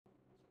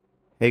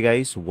Hey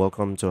guys,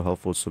 welcome to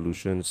Helpful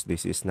Solutions.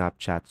 This is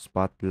Snapchat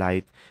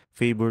Spotlight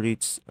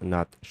favorites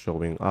not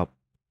showing up.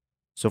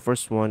 So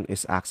first one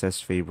is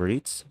access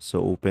favorites. So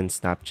open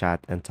Snapchat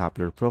and tap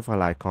your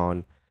profile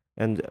icon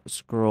and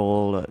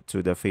scroll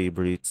to the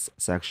favorites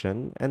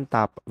section and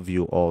tap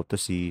view all to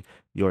see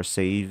your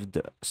saved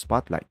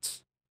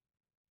spotlights.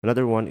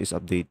 Another one is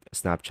update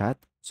Snapchat.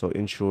 So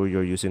ensure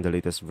you're using the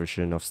latest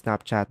version of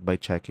Snapchat by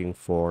checking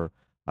for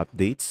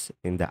updates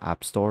in the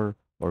App Store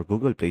or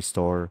Google Play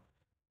Store.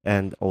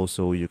 And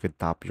also, you can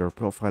tap your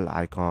profile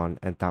icon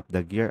and tap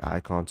the gear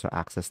icon to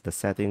access the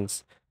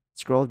settings.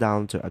 Scroll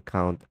down to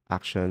account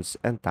actions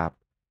and tap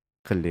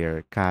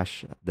clear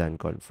cache, then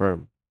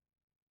confirm.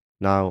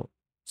 Now,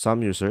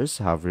 some users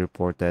have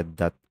reported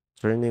that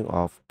turning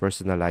off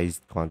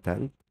personalized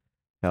content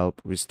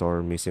help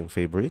restore missing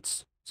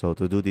favorites. So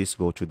to do this,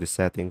 go to the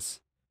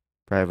settings,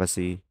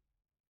 privacy,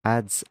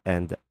 ads,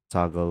 and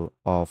toggle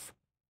off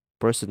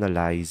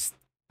personalized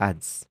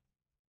ads.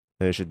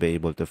 Then you should be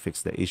able to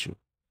fix the issue.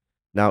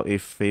 Now,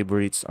 if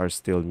favorites are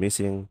still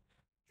missing,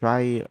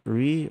 try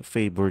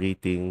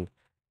re-favoriting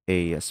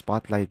a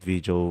spotlight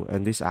video,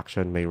 and this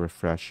action may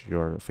refresh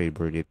your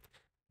favorite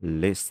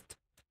list.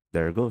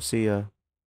 There you go. See ya.